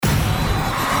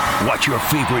Watch your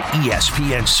favorite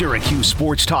ESPN Syracuse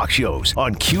sports talk shows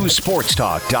on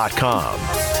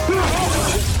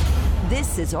QSportsTalk.com.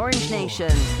 This is Orange Nation.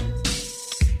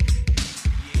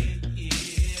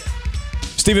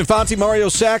 Stephen Fonte, Mario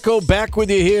Sacco, back with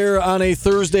you here on a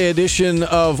Thursday edition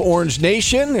of Orange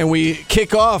Nation. And we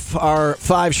kick off our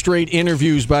 5 straight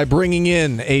interviews by bringing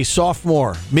in a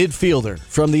sophomore midfielder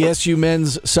from the SU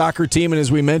men's soccer team. And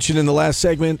as we mentioned in the last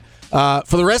segment,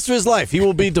 for the rest of his life, he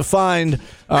will be defined,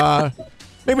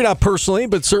 maybe not personally,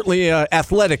 but certainly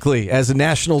athletically, as a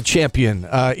national champion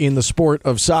in the sport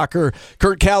of soccer.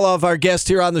 Kurt Kalov, our guest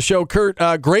here on the show. Kurt,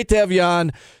 great to have you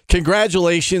on.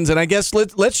 Congratulations. And I guess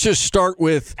let's just start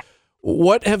with,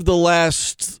 what have the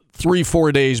last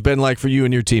 3-4 days been like for you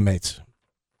and your teammates?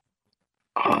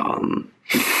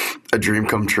 A dream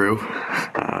come true.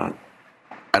 I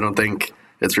don't think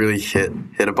it's really hit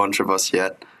a bunch of us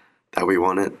yet that we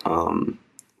won it,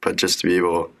 but just to be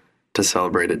able to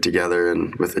celebrate it together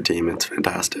and with the team, it's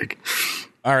fantastic.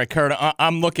 All right, Kurt,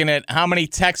 I'm looking at how many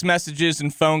text messages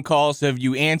and phone calls have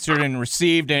you answered and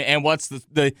received, and what's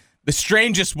the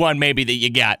strangest one maybe that you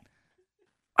got?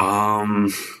 So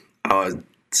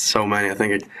many. I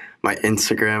think my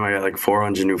Instagram, I got like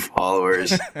 400 new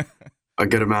followers, a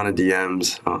good amount of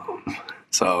DMs.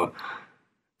 So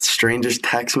strangest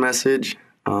text message.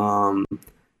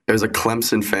 There was a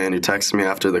Clemson fan who texted me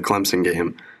after the Clemson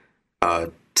game,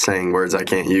 saying words I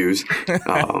can't use.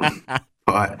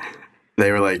 But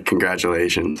they were like,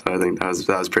 congratulations. I think that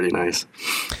was pretty nice.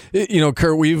 You know,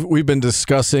 Kurt, we've been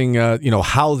discussing,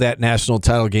 how that national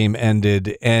title game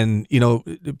ended, and,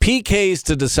 PKs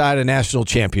to decide a national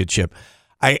championship.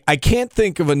 I can't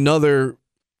think of another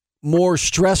more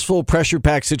stressful,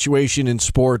 pressure-packed situation in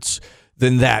sports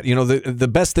than that. The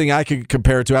best thing I could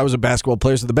compare it to, I was a basketball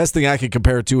player, so the best thing I could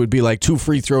compare it to would be like 2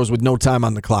 free throws with no time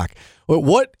on the clock.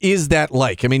 What is that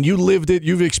like? I mean, you lived it,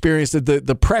 you've experienced it,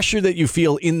 the pressure that you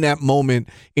feel in that moment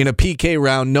in a PK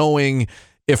round, knowing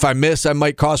if I miss, I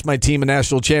might cost my team a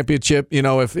national championship,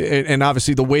 and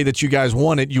obviously the way that you guys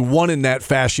won it, you won in that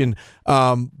fashion.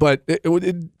 But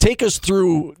take us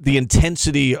through the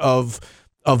intensity of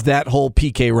that whole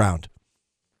PK round.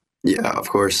 Yeah, of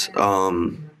course.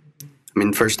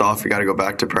 First off, we got to go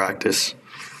back to practice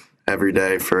every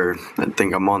day for, I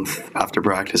think, a month after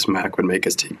practice. Mac would make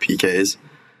us take PKs.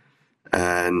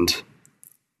 And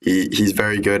he's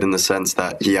very good in the sense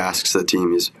that he asks the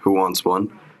team who wants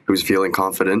one, who's feeling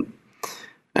confident.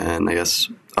 And I guess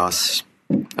us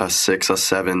 6, us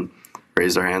 7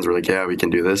 raised our hands. We're like, yeah, we can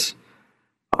do this.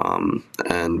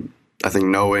 And I think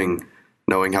knowing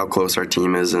how close our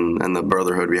team is and the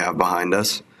brotherhood we have behind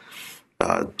us,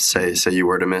 say you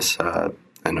were to miss,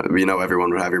 and we know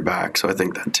everyone would have your back. So I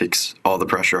think that takes all the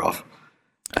pressure off.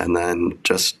 And then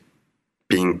just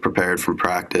being prepared from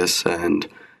practice and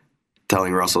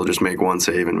telling Russell, just make one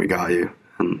save and we got you.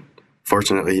 And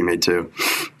fortunately, he made 2.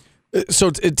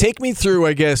 So take me through,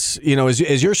 I guess,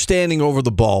 as you're standing over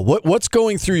the ball, what's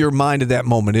going through your mind at that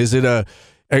moment? Is it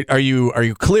Are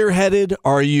you clear-headed?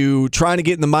 Are you trying to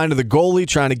get in the mind of the goalie,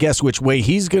 trying to guess which way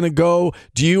he's going to go?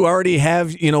 Do you already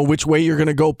have, which way you're going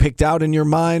to go picked out in your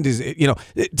mind?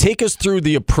 Take us through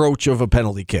the approach of a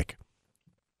penalty kick.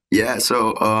 Yeah,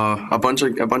 so a bunch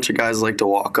of guys like to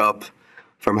walk up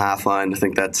from half line. I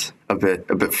think that's a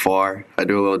bit far. I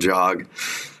do a little jog.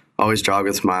 Always jog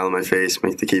with a smile on my face,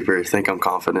 make the keeper think I'm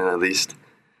confident at least.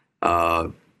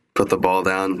 Put the ball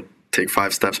down, take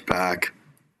 5 steps back.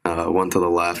 1 to the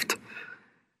left.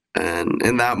 And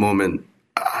in that moment,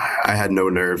 I had no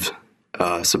nerves,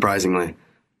 surprisingly.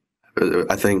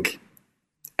 I think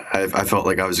I felt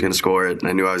like I was going to score it, and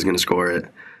I knew I was going to score it.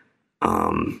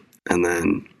 And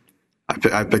then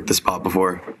I picked the spot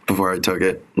before I took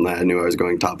it, and I knew I was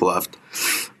going top left.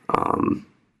 And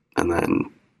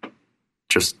then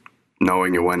just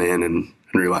knowing it went in and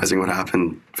realizing what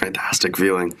happened, fantastic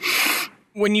feeling.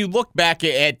 When you look back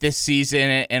at this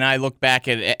season, and I look back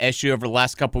at SU over the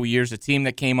last couple of years, a team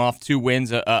that came off 2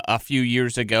 wins a few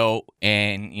years ago,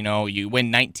 and you win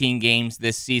 19 games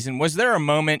this season. Was there a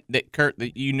moment that, Kurt,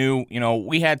 that you knew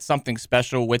we had something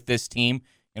special with this team?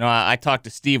 I talked to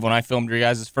Steve when I filmed your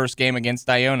guys' first game against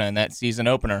Iona in that season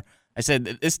opener. I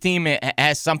said this team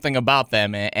has something about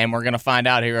them, and we're going to find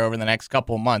out here over the next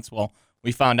couple of months. Well,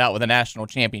 we found out with a national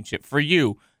championship. For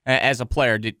you, as a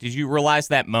player, did you realize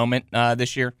that moment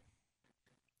this year?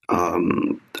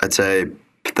 I'd say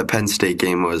the Penn State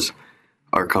game was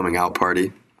our coming out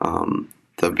party.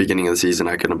 The beginning of the season,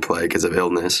 I couldn't play because of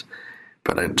illness,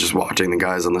 but just watching the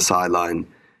guys on the sideline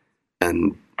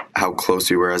and how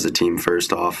close we were as a team,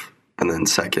 first off, and then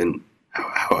second,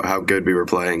 how good we were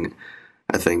playing.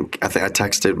 I think I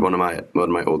texted one of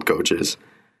my old coaches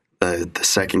the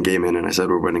second game in, and I said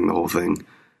we're winning the whole thing.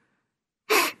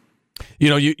 You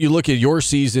know, you look at your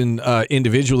season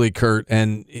individually, Kurt,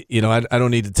 and, you know, I don't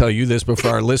need to tell you this, but for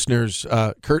our listeners,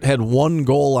 Kurt had 1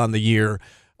 goal on the year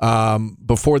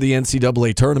before the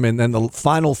NCAA tournament. And then the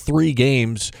final 3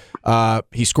 games,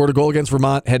 he scored a goal against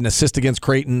Vermont, had an assist against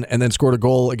Creighton, and then scored a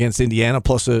goal against Indiana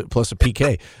plus a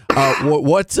PK.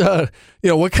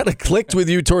 What kind of clicked with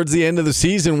you towards the end of the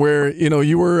season where, you know,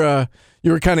 you were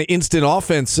kind of instant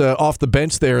offense off the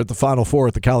bench there at the Final Four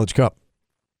at the College Cup?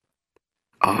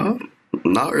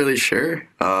 Not really sure.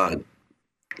 I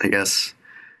guess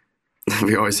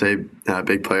we always say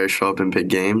big players show up in big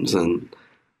games, and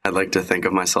I'd like to think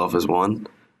of myself as one.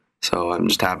 So I'm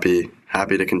just happy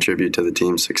to contribute to the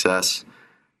team's success.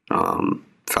 Found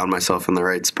myself in the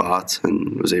right spots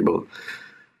and was able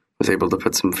to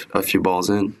put a few balls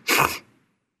in.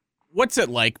 What's it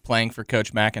like playing for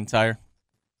Coach McIntyre?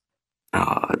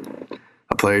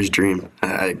 A player's dream.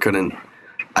 I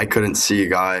couldn't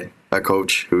see a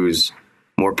coach who's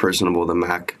more personable than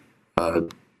Mac,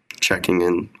 checking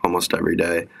in almost every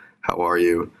day. How are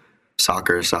you?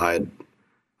 Soccer aside,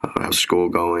 how's school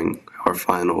going? Our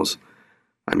finals.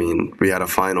 I mean, we had a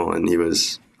final, and he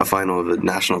was a final of a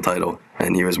national title,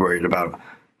 and he was worried about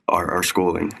our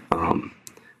schooling. And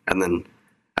then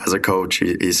as a coach,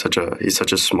 he's such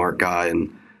a smart guy,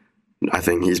 and I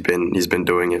think he's been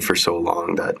doing it for so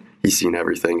long that he's seen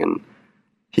everything, and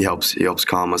he helps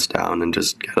calm us down and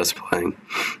just get us playing.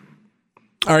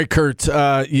 All right, Kurt,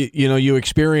 you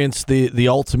experienced the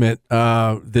ultimate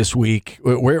this week.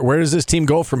 Where does this team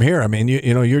go from here? I mean,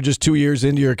 you're just 2 years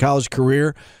into your college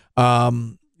career.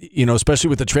 Especially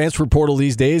with the transfer portal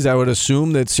these days, I would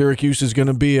assume that Syracuse is going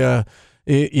to be a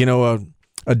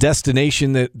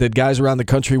destination that guys around the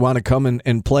country want to come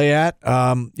and play at.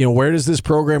 Where does this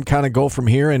program kind of go from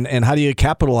here, and how do you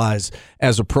capitalize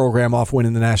as a program off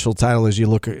winning the national title as you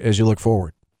look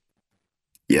forward?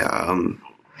 Yeah,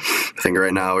 I think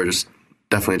right now we're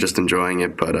definitely just enjoying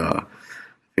it, but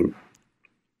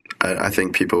I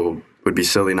think people would be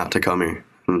silly not to come here.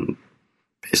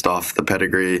 Based off the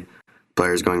pedigree,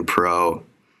 players going pro,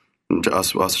 and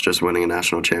us just winning a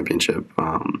national championship.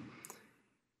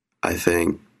 I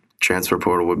think transfer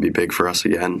portal would be big for us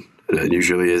again. It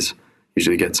usually is.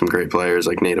 Usually get some great players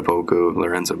like Nate Opoku,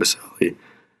 Lorenzo Baselli,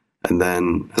 and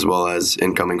then as well as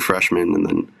incoming freshmen and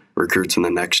then recruits in the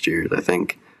next year. I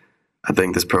think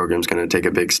this program's going to take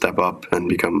a big step up and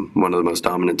become one of the most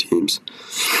dominant teams.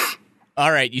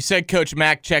 All right, you said Coach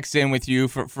Mac checks in with you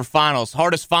for finals.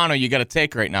 Hardest final you got to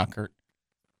take right now, Kurt?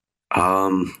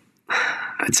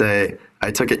 I'd say I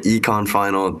took an econ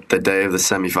final the day of the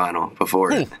semifinal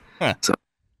before it. Huh. So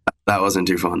that wasn't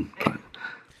too fun. But.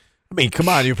 I mean, come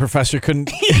on, you professor couldn't.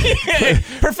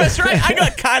 Professor, I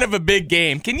got kind of a big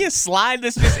game. Can you slide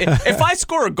this? If I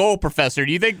score a goal, Professor,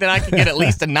 do you think that I can get at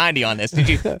least a 90 on this?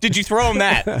 Did you throw him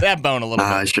that bone a little bit?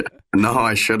 I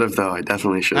should have, though. I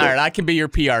definitely should have. All right, I can be your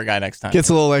PR guy next time. Gets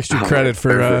a little extra credit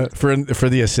for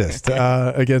the assist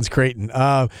against Creighton.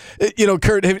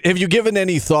 Kurt, have you given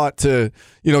any thought to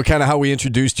kind of how we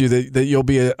introduced you that you'll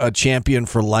be a champion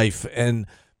for life, and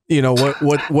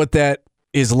what that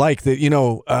is like,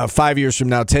 that 5 years from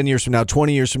now, 10 years from now,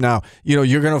 20 years from now,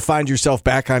 you're going to find yourself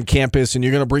back on campus, and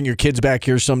you're going to bring your kids back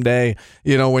here someday,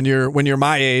 when you're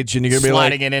my age, and you're going to be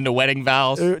sliding it into wedding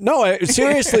vows. No,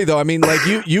 seriously though, I mean, like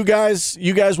you guys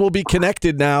will be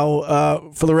connected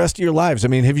now for the rest of your lives. I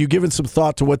mean, have you given some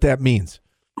thought to what that means?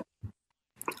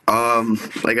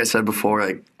 Like I said before,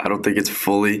 I don't think it's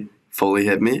fully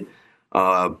hit me.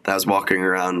 I was walking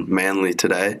around Manly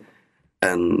today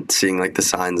and seeing like the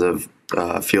signs of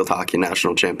field hockey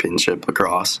national championship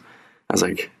lacrosse. I was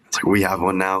like, we have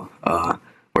one now.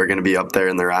 We're going to be up there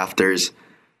in the rafters.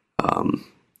 And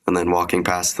then walking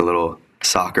past the little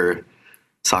soccer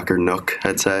nook,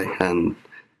 I'd say, and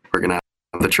we're going to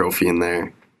have the trophy in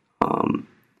there.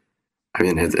 I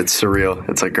mean, it's surreal.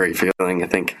 It's a great feeling. I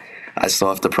think I still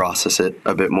have to process it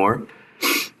a bit more,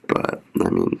 but I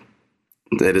mean,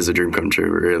 it is a dream come true.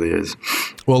 It really is.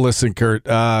 Well, listen, Kurt,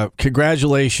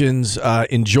 congratulations.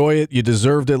 Enjoy it. You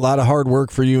deserved it. A lot of hard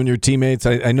work for you and your teammates.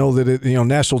 I know that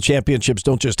national championships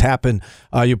don't just happen.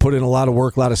 You put in a lot of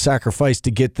work, a lot of sacrifice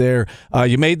to get there.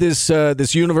 You made this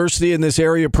university in this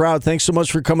area proud. Thanks so much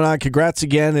for coming on. Congrats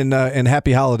again, and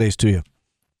happy holidays to you.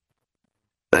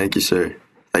 Thank you, sir.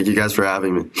 Thank you guys for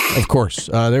having me. Of course.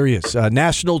 There he is,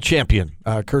 national champion,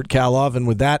 Kurt Kalov. And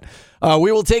with that,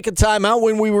 we will take a timeout.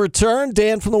 When we return,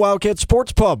 Dan from the Wildcat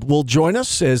Sports Pub will join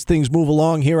us as things move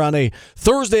along here on a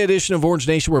Thursday edition of Orange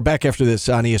Nation. We're back after this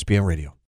on ESPN Radio.